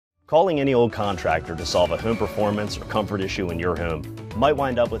Calling any old contractor to solve a home performance or comfort issue in your home might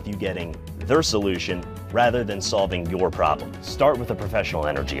wind up with you getting their solution rather than solving your problem. Start with a professional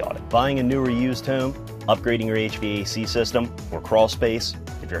energy audit. Buying a new or used home, upgrading your HVAC system or crawl space,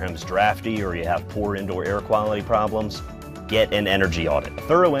 if your home's drafty or you have poor indoor air quality problems, get an energy audit. A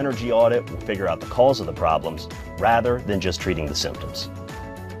thorough energy audit will figure out the cause of the problems rather than just treating the symptoms.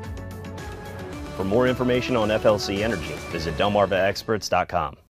 For more information on FLC Energy, visit delmarvaexperts.com.